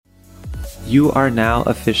You are now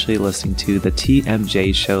officially listening to the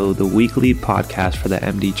TMJ Show, the weekly podcast for the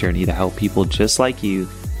MD journey to help people just like you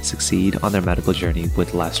succeed on their medical journey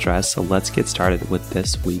with less stress. So let's get started with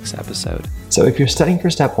this week's episode. So if you're studying for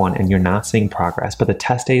step 1 and you're not seeing progress, but the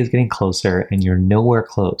test day is getting closer and you're nowhere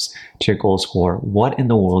close to your goal score, what in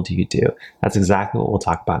the world do you do? That's exactly what we'll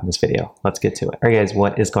talk about in this video. Let's get to it. All right, guys,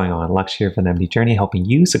 what is going on? Lux here from the MD Journey, helping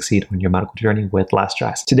you succeed on your medical journey with less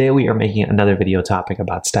stress. Today, we are making another video topic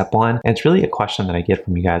about step 1. And it's really a question that I get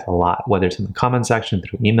from you guys a lot, whether it's in the comment section,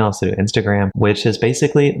 through emails, through Instagram, which is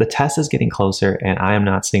basically the test is getting closer and I am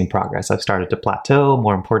not seeing progress. I've started to plateau.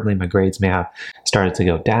 More importantly, my grades may have started to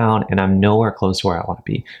go down and I'm nowhere close to where I want to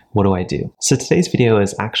be. What do I do? So today's video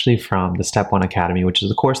is actually from the Step 1 Academy, which is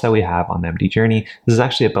a course that we have on the MD Journey. This is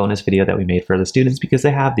actually a bonus video that we made for the students because they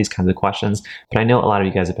have these kinds of questions, but I know a lot of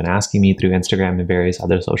you guys have been asking me through Instagram and various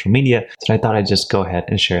other social media, so I thought I'd just go ahead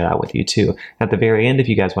and share that with you too. At the very end, if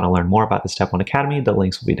you guys want to learn more about the Step 1 Academy, the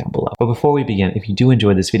links will be down below. But before we begin, if you do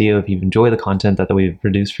enjoy this video, if you enjoy the content that we've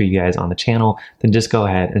produced for you guys on the channel, then just go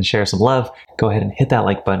ahead and share some love. Go ahead and hit that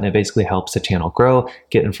like button. It basically helps the channel grow,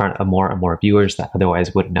 get in front of more and more viewers that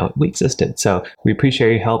otherwise wouldn't know we existed. So we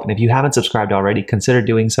appreciate your help. And if you haven't subscribed already, consider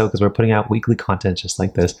doing so because we're putting out weekly content just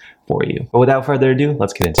like this for you. But without further ado,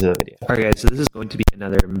 let's get into the video. All right, guys, so this is going to be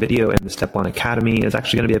another video in the Step 1 Academy. It's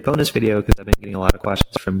actually going to be a bonus video because I've been getting a lot of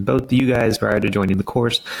questions from both you guys prior to joining the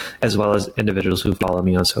course, as well as individuals who follow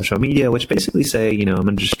me on social media, which basically say, I'm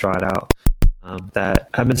going to just draw it out, that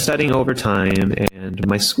I've been studying over time and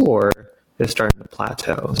my score is starting to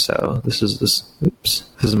plateau. So this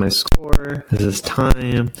is my score, this is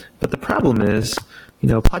time. But the problem is,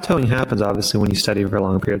 plateauing happens obviously when you study for a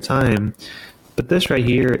long period of time. But this right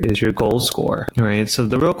here is your goal score, right? So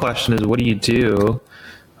the real question is, what do you do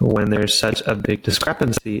when there's such a big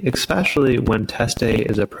discrepancy, especially when test day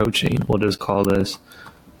is approaching? We'll just call this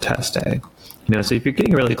test day. So if you're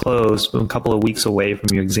getting really close, a couple of weeks away from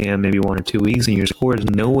your exam, maybe 1 or 2 weeks, and your score is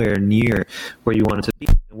nowhere near where you want it to be,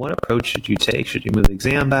 what approach should you take? Should you move the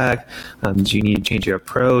exam back? Do you need to change your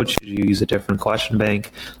approach? Should you use a different question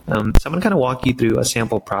bank? So I'm going to kind of walk you through a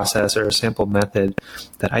sample process or a sample method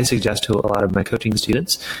that I suggest to a lot of my coaching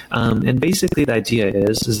students. And basically the idea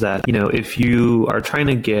is that, if you are trying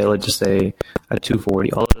to get, let's just say, a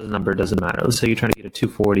 240, all of the number doesn't matter. Let's say you're trying to get a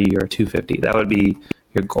 240 or a 250. That would be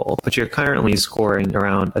your goal, but you're currently scoring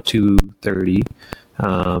around a 230,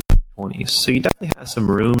 20. So you definitely have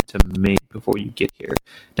some room to make before you get here.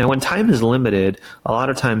 Now, when time is limited, a lot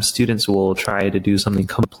of times students will try to do something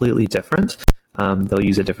completely different. They'll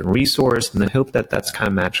use a different resource and they hope that that's kind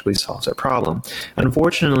of magically solves their problem.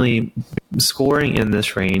 Unfortunately, scoring in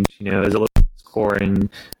this range, is a little scoring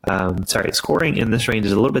in this range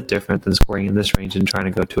is a little bit different than scoring in this range and trying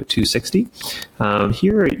to go to a 260.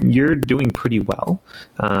 Here, you're doing pretty well.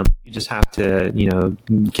 You just have to,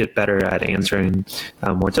 get better at answering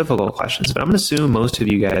more difficult questions. But I'm going to assume most of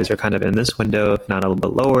you guys are kind of in this window, if not a little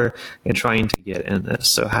bit lower, and trying to get in this.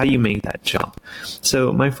 So how do you make that jump?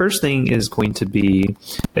 So my first thing is going to be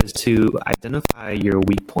to identify your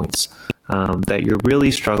weak points that you're really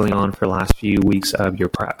struggling on for the last few weeks of your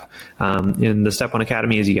prep. In the Step 1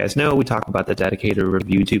 Academy, as you guys know, we talk about the dedicated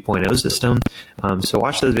review 2.0 system. So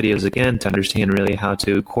watch those videos again to understand really how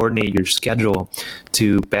to coordinate your schedule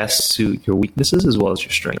to best suit your weaknesses as well as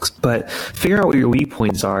your strengths. But figure out what your weak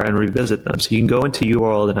points are and revisit them. So you can go into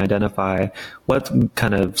UWorld and identify what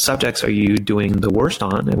kind of subjects are you doing the worst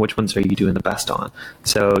on and which ones are you doing the best on.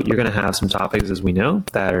 So you're going to have some topics, as we know,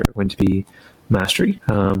 that are going to be mastery,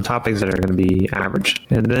 topics that are going to be average,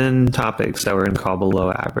 and then topics that we're going to call below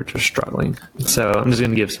average or struggling. So I'm just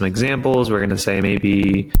going to give some examples. We're going to say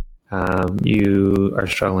maybe you are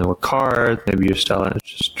struggling with cards, maybe you're still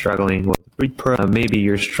struggling with repro, maybe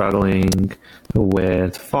you're struggling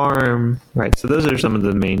with farm, right? So those are some of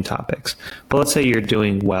the main topics. But let's say you're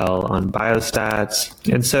doing well on biostats.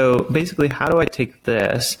 And so basically, how do I take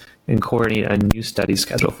this and coordinate a new study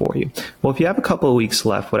schedule for you? Well, if you have a couple of weeks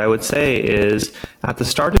left, what I would say is at the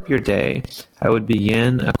start of your day, I would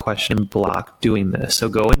begin a question block doing this. So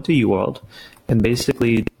go into UWorld and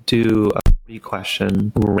basically do a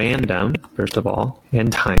 40-question random, first of all,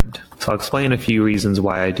 and timed. So I'll explain a few reasons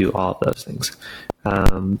why I do all of those things.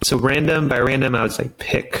 So by random, I would say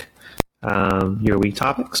pick your weak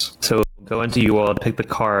topics. So go into UWorld, pick the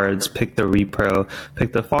cards, pick the repro,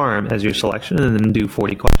 pick the farm as your selection, and then do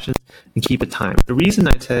 40 questions and keep it timed. The reason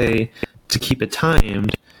I say to keep it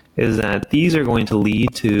timed is that these are going to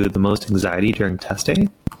lead to the most anxiety during test day,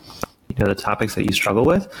 the topics that you struggle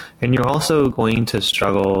with, and you're also going to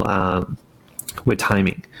struggle with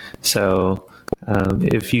timing. So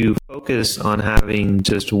if you focus on having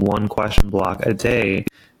just one question block a day,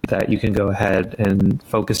 that you can go ahead and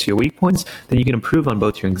focus your weak points, then you can improve on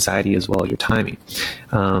both your anxiety as well as your timing.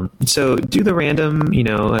 So do the random,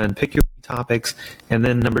 and pick your topics. And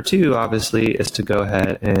then number 2, obviously, is to go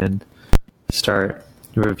ahead and start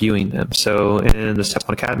reviewing them. So in the Step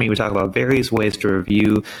 1 Academy, we talk about various ways to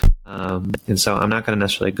review. And so I'm not going to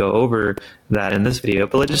necessarily go over that in this video,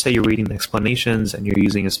 but let's just say you're reading the explanations and you're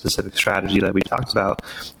using a specific strategy that we talked about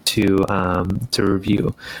to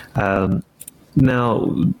review.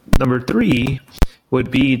 Now, number 3 would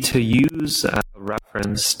be to use a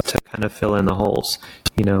reference to kind of fill in the holes.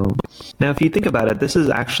 Now, if you think about it, this is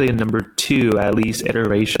actually a number 2, at least,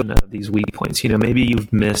 iteration of these weak points. Maybe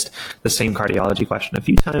you've missed the same cardiology question a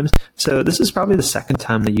few times. So this is probably the second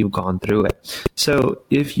time that you've gone through it. So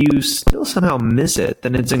if you still somehow miss it,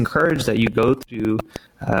 then it's encouraged that you go through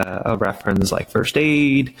a reference like first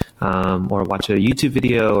aid, or watch a YouTube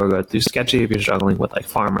video, or go through Sketchy if you're struggling with like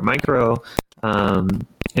Pharm or Micro.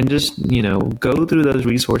 And just, go through those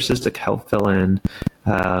resources to help fill in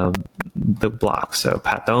the blocks, so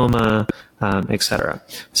Pathoma, etc.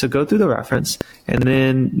 So go through the reference, and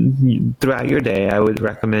then throughout your day, I would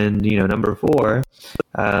recommend, number 4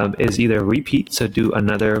 is either repeat, so do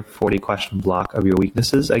another 40-question block of your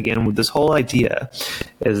weaknesses. Again, with this whole idea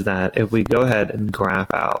is that if we go ahead and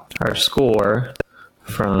graph out our score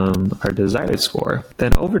from our desired score,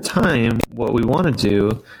 then over time, what we want to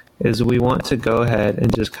do is we want to go ahead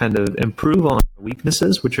and just kind of improve on our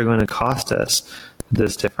weaknesses, which are going to cost us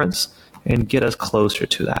this difference, and get us closer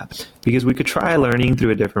to that. Because we could try learning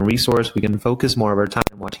through a different resource. We can focus more of our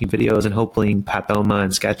time watching videos, and hopefully Pathoma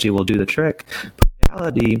and Sketchy will do the trick. But in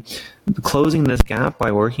reality, closing this gap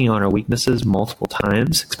by working on our weaknesses multiple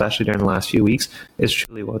times, especially during the last few weeks, is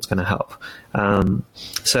truly what's going to help.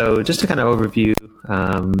 So just to kind of overview,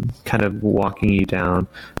 kind of walking you down.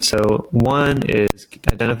 So 1 is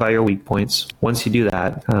identify your weak points. Once you do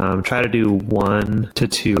that, try to do 1 to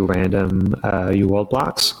 2 random UWorld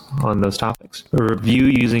blocks on those topics. Review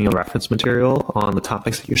using a reference material on the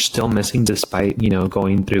topics that you're still missing despite,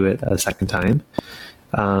 going through it a second time.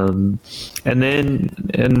 And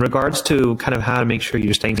then in regards to kind of how to make sure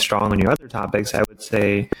you're staying strong on your other topics, I would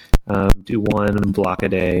say do 1 block a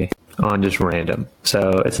day on just random.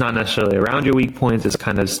 So it's not necessarily around your weak points, it's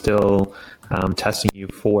kind of still testing you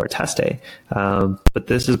for test day. But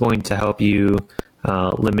this is going to help you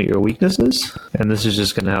limit your weaknesses, and this is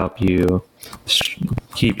just going to help you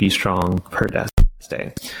keep you strong per test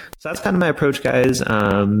day. So that's kind of my approach, guys.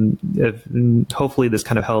 Hopefully this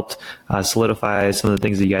kind of helped solidify some of the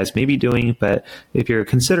things that you guys may be doing. But if you're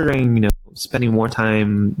considering, spending more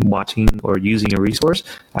time watching or using a resource,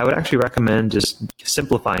 I would actually recommend just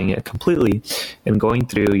simplifying it completely and going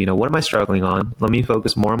through, what am I struggling on? Let me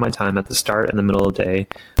focus more on my time at the start and the middle of the day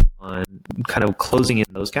on kind of closing in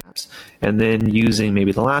those gaps, and then using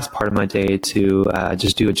maybe the last part of my day to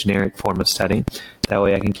just do a generic form of studying. That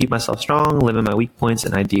way I can keep myself strong, limit my weak points,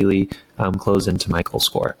 and ideally close into my goal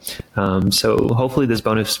score. So hopefully this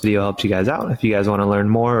bonus video helped you guys out. If you guys want to learn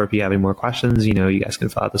more, or if you have any more questions, you guys can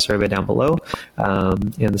fill out the survey down below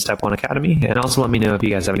in the Step 1 Academy. And also let me know if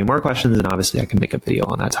you guys have any more questions, and obviously I can make a video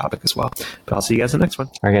on that topic as well. But I'll see you guys in the next one.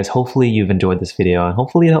 All right, guys, hopefully you've enjoyed this video, and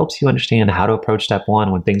hopefully it helps you understand how to approach Step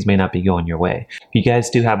 1 when things may not be going your way. If you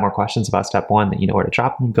guys do have more questions about Step 1 that you know where to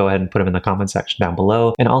drop them, go ahead and put them in the comment section down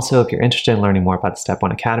below. And also, if you're interested in learning more about the Step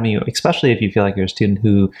 1 Academy, especially if you feel like you're a student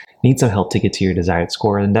who needs some help to get to your desired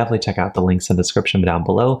score, then definitely check out the links in the description down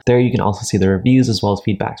below. There you can also see the reviews as well as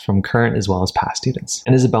feedbacks from current as well as past students.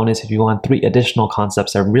 And as a bonus, if you want 3 additional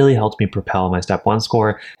concepts that really helped me propel my Step 1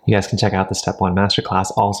 score, you guys can check out the Step 1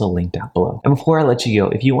 Masterclass, also linked down below. And before I let you go,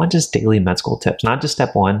 if you want just daily med school tips, not just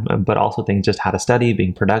Step 1, but also things just how to study,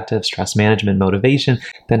 being productive, stress management, motivation,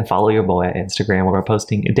 then follow your boy at Instagram, where we're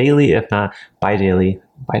posting daily, if not bi-daily.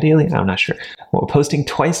 Bi-daily? I'm not sure. We're posting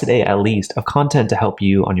twice a day at least of content to help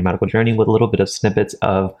you on your medical journey with a little bit of snippets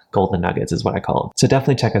of golden nuggets is what I call them. So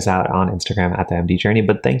definitely check us out on Instagram at the MD Journey.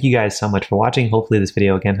 But thank you guys so much for watching. Hopefully this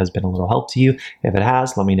video again has been a little help to you. If it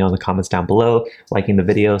has, let me know in the comments down below. Liking the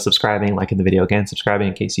video, subscribing, liking the video again, subscribing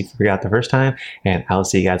in case you forgot the first time. And I'll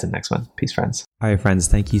see you guys in the next one. Peace, friends. All right, friends,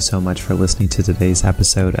 thank you so much for listening to today's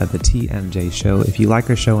episode of the TMJ Show. If you like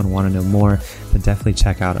our show and want to know more, then definitely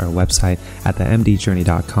check out our website at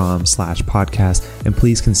themdjourney.com/podcast. And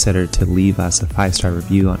please consider to leave us a 5-star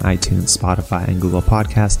review on iTunes, Spotify, and Google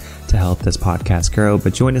Podcasts to help this podcast grow.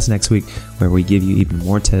 But join us next week where we give you even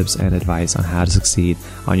more tips and advice on how to succeed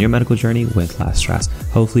on your medical journey with less stress.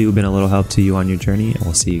 Hopefully we've been a little help to you on your journey, and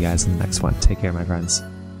we'll see you guys in the next one. Take care, my friends.